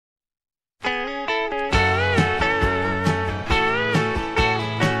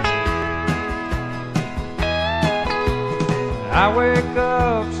I wake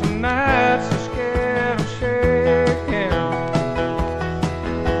up some nights so scared of shaking.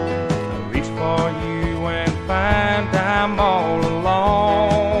 I reach for you and find I'm all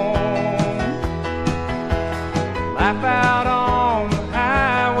alone. Life out on the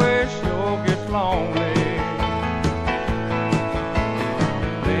highway sure gets lonely.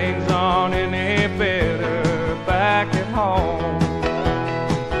 Things aren't any better back at home.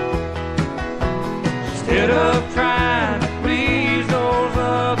 Instead of trying to please those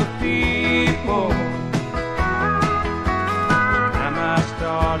other people, time I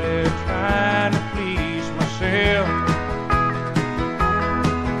started trying to please myself.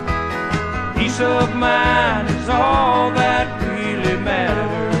 Peace of mind is all that really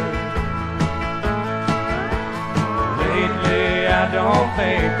matters. Lately I don't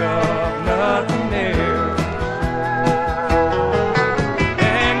think of nothing else.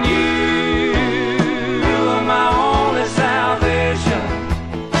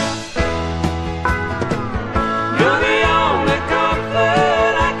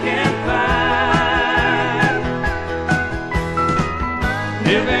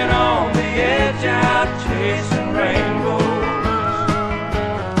 Living on the edge out chasing rainbows.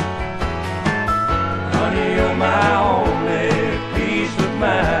 Honey, you're my only peace of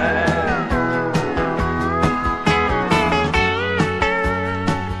mind.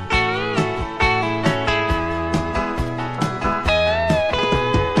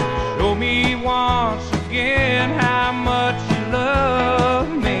 Show me once again how much you love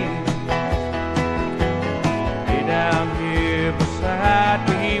me. Lay down here beside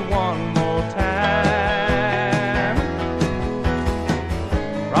me one more time.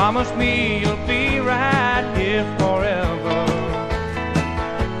 Promise me you'll be right here forever.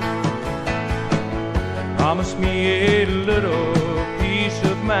 Promise me a little peace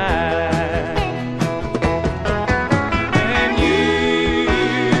of mind.